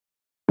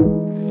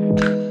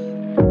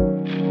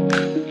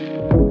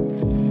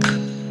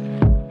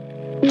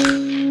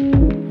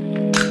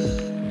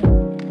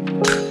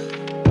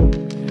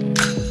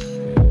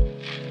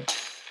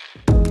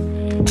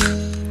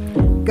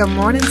Good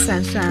morning,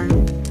 sunshine.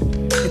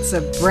 It's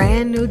a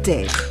brand new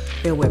day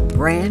filled with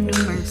brand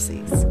new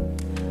mercies.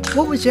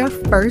 What was your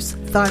first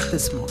thought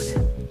this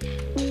morning?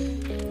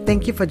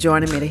 Thank you for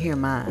joining me to hear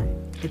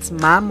mine. It's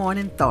My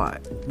Morning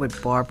Thought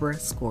with Barbara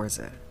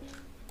Scorza.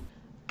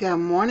 Good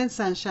morning,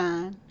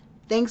 sunshine.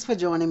 Thanks for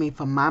joining me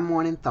for My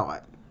Morning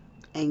Thought.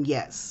 And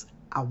yes,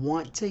 I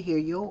want to hear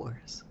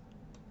yours.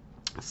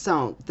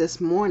 So this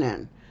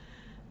morning,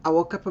 I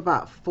woke up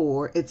about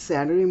 4. It's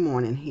Saturday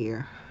morning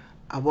here.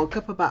 I woke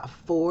up about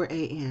 4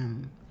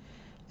 a.m.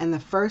 and the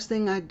first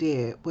thing I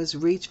did was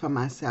reach for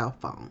my cell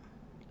phone.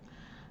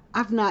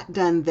 I've not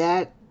done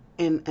that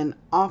in an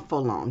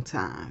awful long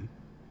time.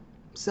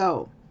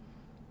 So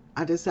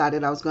I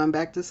decided I was going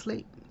back to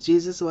sleep.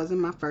 Jesus wasn't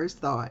my first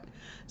thought,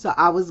 so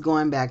I was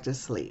going back to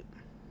sleep.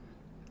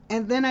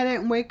 And then I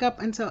didn't wake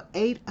up until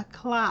 8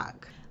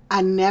 o'clock.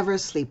 I never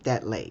sleep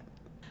that late,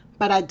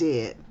 but I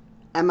did.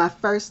 And my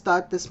first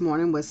thought this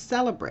morning was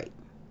celebrate.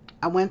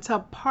 I went to a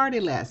party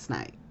last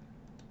night.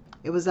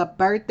 It was a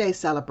birthday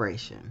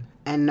celebration.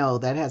 And no,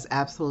 that has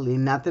absolutely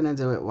nothing to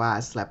do with why I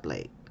slept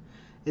late.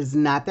 It's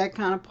not that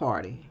kind of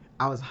party.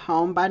 I was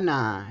home by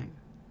 9.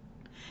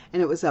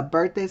 And it was a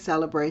birthday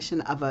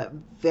celebration of a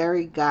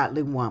very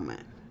godly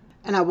woman.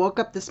 And I woke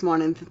up this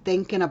morning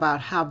thinking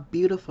about how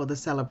beautiful the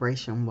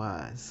celebration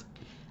was.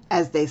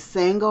 As they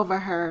sang over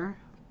her,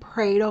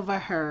 prayed over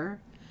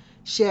her,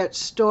 shared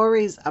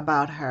stories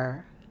about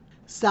her.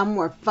 Some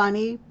were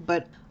funny,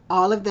 but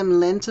all of them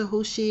lend to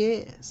who she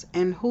is.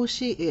 And who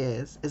she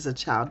is a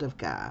child of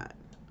God.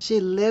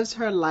 She lives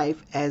her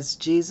life as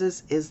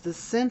Jesus is the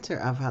center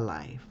of her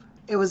life.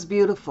 It was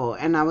beautiful,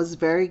 and I was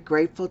very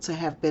grateful to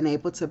have been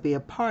able to be a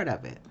part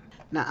of it.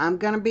 Now, I'm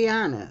going to be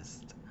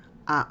honest.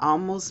 I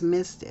almost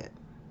missed it.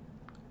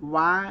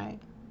 Why?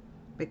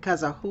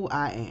 Because of who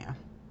I am.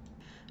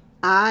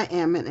 I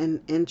am an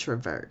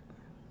introvert.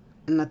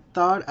 And the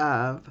thought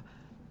of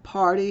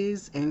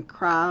parties and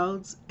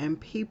crowds and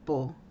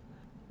people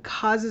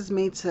causes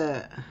me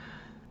to,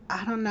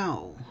 I don't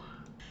know.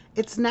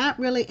 It's not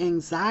really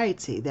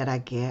anxiety that I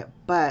get,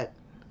 but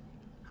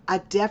I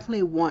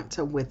definitely want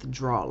to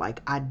withdraw.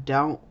 Like, I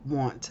don't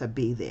want to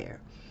be there.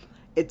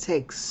 It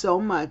takes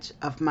so much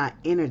of my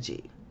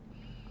energy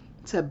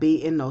to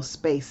be in those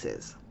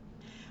spaces.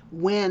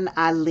 When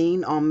I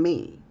lean on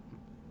me,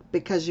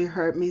 because you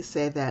heard me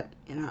say that,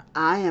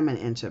 I am an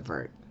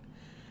introvert.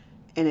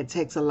 And it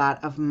takes a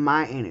lot of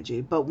my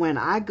energy. But when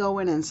I go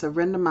in and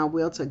surrender my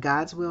will to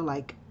God's will,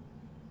 like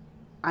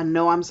I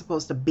know I'm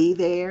supposed to be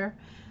there,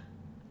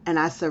 and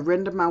I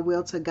surrender my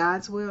will to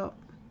God's will,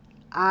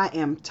 I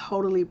am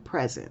totally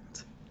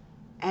present.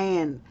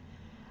 And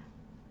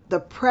the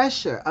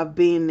pressure of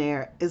being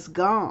there is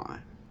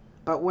gone.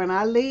 But when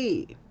I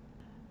leave,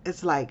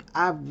 it's like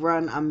I've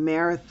run a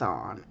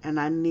marathon and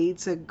I need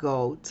to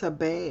go to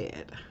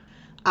bed.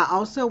 I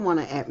also want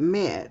to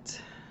admit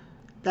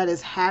that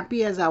as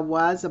happy as I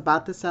was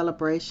about the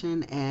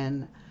celebration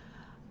and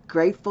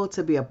grateful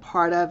to be a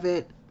part of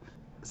it,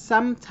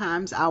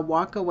 sometimes I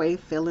walk away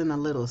feeling a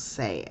little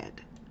sad.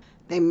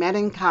 They met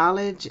in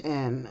college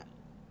and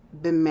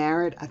been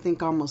married, I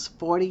think, almost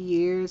 40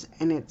 years,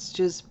 and it's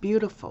just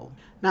beautiful.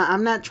 Now,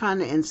 I'm not trying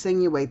to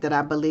insinuate that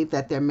I believe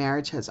that their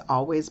marriage has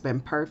always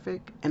been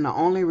perfect, and the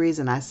only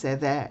reason I say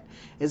that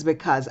is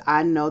because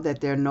I know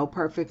that there are no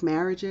perfect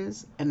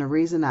marriages, and the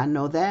reason I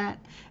know that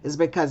is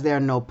because there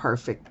are no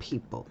perfect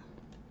people.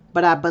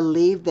 But I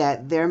believe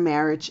that their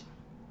marriage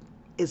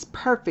is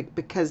perfect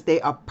because they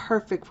are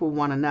perfect for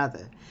one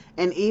another.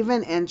 And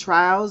even in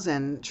trials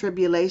and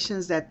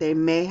tribulations that they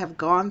may have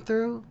gone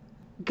through,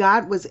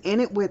 God was in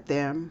it with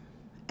them,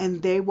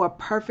 and they were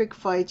perfect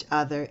for each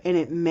other, and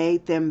it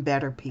made them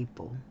better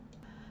people.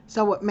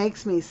 So what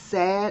makes me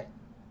sad,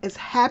 as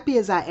happy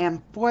as I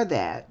am for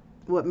that,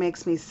 what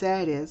makes me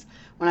sad is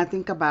when I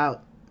think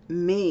about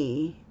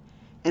me,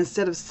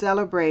 instead of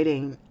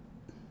celebrating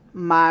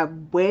my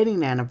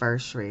wedding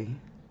anniversary,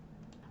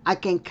 I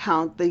can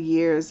count the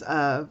years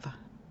of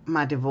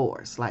my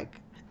divorce. Like,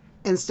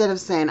 instead of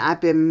saying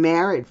I've been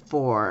married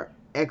for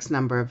X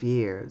number of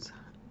years,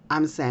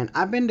 I'm saying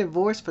I've been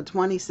divorced for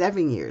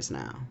 27 years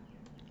now.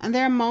 And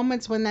there are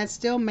moments when that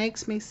still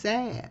makes me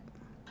sad.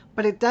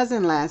 But it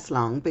doesn't last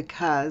long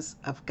because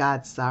of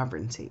God's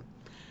sovereignty.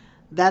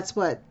 That's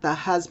what the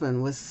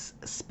husband was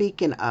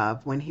speaking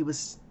of when he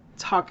was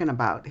talking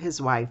about his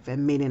wife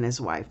and meeting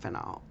his wife and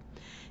all.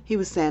 He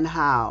was saying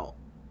how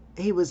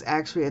he was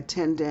actually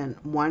attending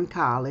one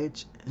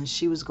college and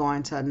she was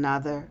going to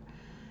another.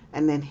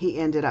 And then he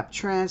ended up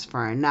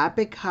transferring, not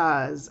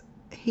because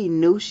he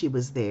knew she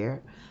was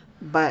there,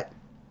 but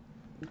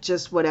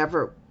just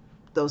whatever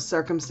those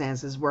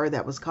circumstances were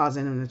that was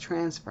causing him to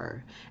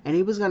transfer. And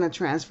he was going to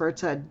transfer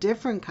to a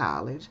different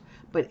college,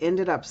 but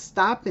ended up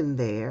stopping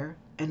there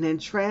and then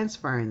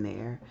transferring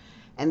there.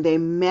 And they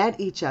met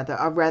each other,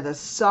 or rather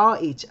saw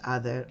each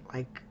other,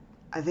 like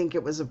I think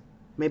it was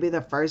maybe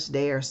the first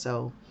day or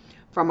so,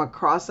 from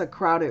across a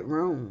crowded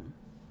room.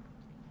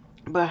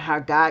 But how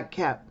God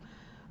kept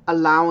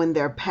allowing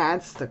their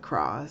paths to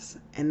cross,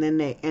 and then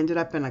they ended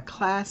up in a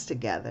class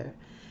together.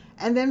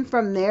 And then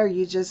from there,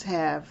 you just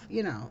have,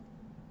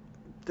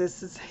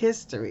 this is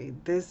history.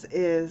 This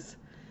is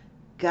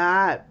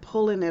God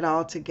pulling it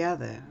all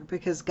together,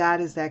 because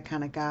God is that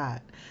kind of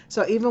God.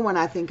 So even when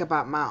I think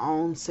about my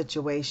own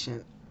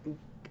situation,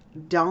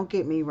 don't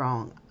get me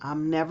wrong.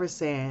 I'm never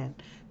saying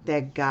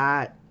that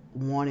God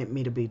wanted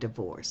me to be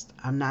divorced.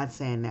 I'm not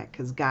saying that,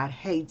 because God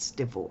hates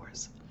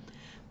divorce.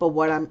 But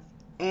what I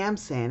am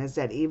saying is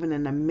that even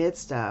in the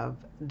midst of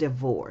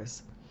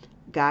divorce,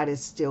 God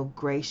is still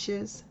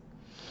gracious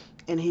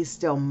and he's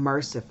still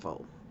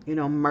merciful.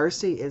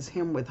 Mercy is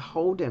him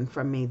withholding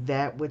from me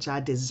that which I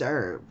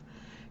deserve.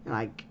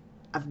 Like,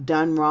 I've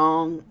done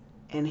wrong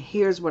and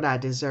here's what I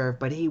deserve,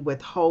 but he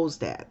withholds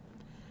that.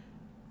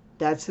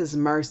 That's his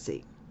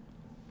mercy.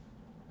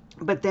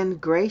 But then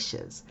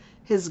gracious.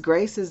 His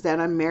grace is that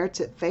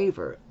unmerited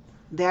favor,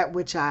 that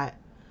which I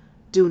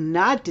do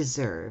not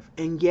deserve,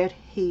 and yet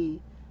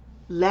he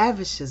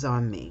lavishes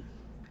on me.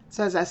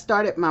 So as I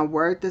started, my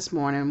word this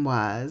morning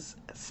was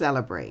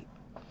celebrate.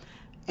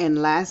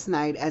 And last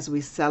night, as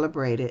we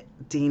celebrated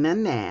Dina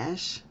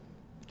Nash,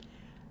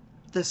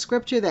 the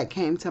scripture that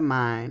came to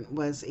mind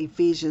was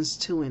Ephesians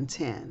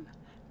 2:10.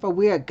 For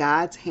we are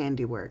God's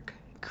handiwork,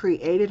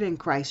 created in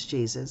Christ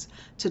Jesus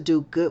to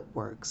do good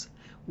works,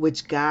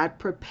 which God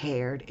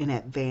prepared in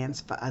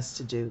advance for us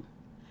to do.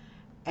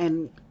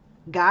 And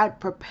God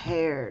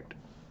prepared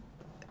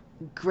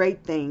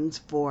great things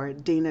for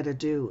Dina to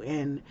do.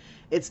 And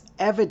it's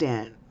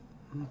evident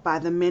by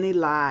the many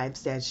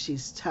lives that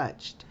she's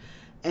touched.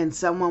 And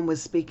someone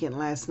was speaking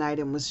last night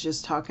and was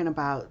just talking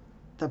about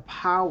the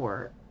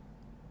power,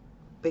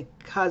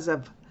 because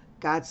of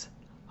God's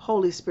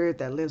Holy Spirit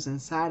that lives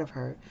inside of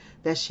her,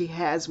 that she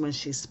has when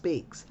she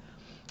speaks.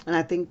 And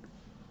I think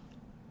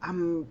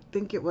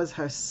it was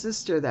her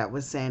sister that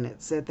was saying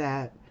it, said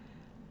that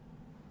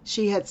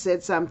she had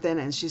said something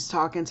and she's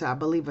talking to, I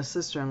believe, a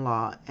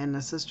sister-in-law, and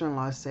the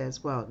sister-in-law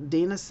says, well,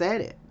 Dina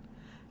said it.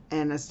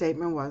 And the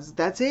statement was,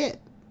 that's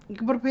it. You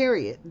can put a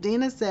period.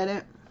 Dina said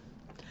it.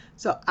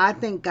 So I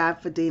thank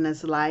God for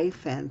Dina's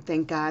life, and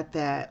thank God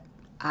that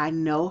I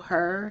know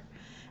her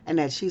and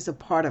that she's a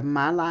part of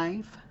my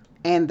life,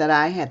 and that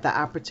I had the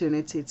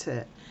opportunity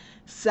to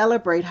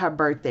celebrate her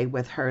birthday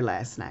with her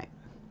last night.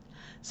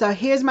 So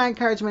here's my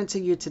encouragement to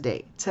you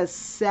today, to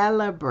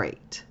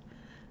celebrate.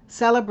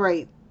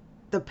 Celebrate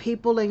the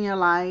people in your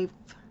life.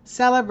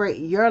 Celebrate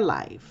your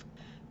life.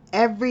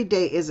 Every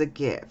day is a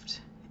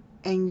gift,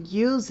 and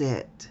use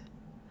it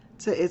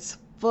to its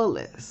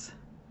fullest.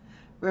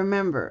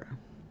 Remember,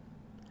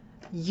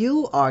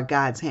 you are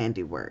God's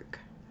handiwork,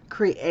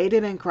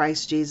 created in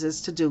Christ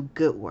Jesus to do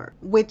good work,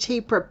 which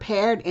he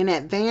prepared in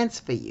advance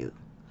for you.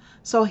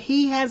 So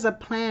he has a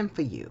plan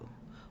for you.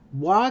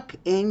 Walk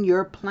in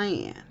your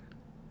plan.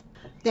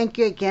 Thank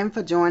you again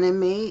for joining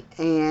me,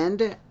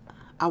 and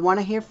I want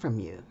to hear from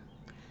you.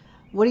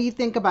 What do you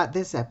think about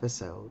this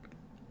episode?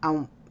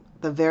 On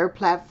the very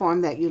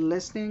platform that you're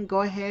listening,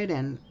 go ahead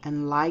and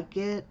like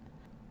it.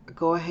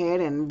 Go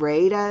ahead and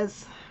rate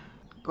us.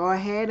 Go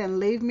ahead and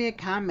leave me a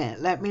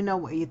comment. Let me know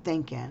what you're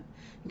thinking.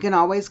 You can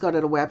always go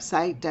to the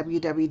website,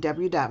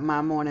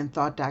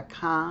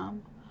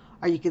 www.mymorningthought.com,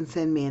 or you can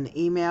send me an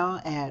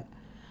email at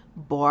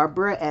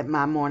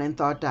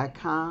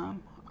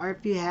barbara@mymorningthought.com, or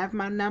if you have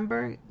my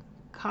number,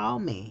 call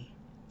me,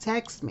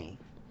 text me.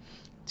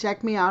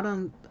 Check me out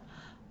on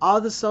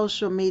all the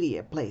social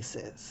media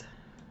places.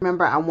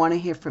 Remember, I want to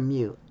hear from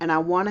you, and I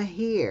want to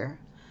hear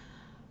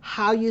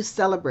how you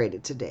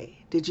celebrated today.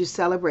 Did you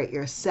celebrate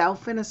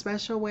yourself in a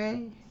special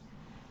way?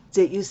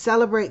 Did you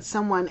celebrate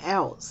someone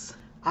else?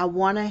 I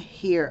want to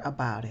hear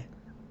about it.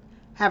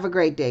 Have a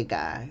great day,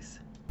 guys.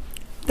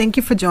 Thank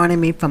you for joining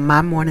me for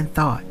My Morning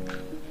Thought.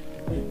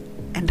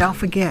 And don't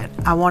forget,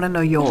 I want to know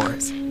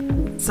yours.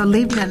 So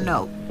leave me a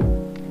note.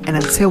 And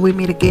until we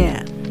meet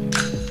again,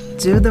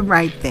 do the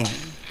right thing,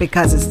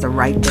 because it's the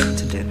right thing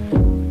to do.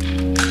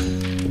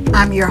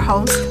 I'm your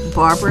host,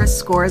 Barbara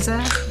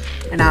Scorza,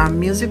 and our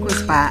music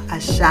was by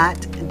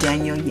Ashat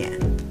Daniel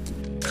Yen.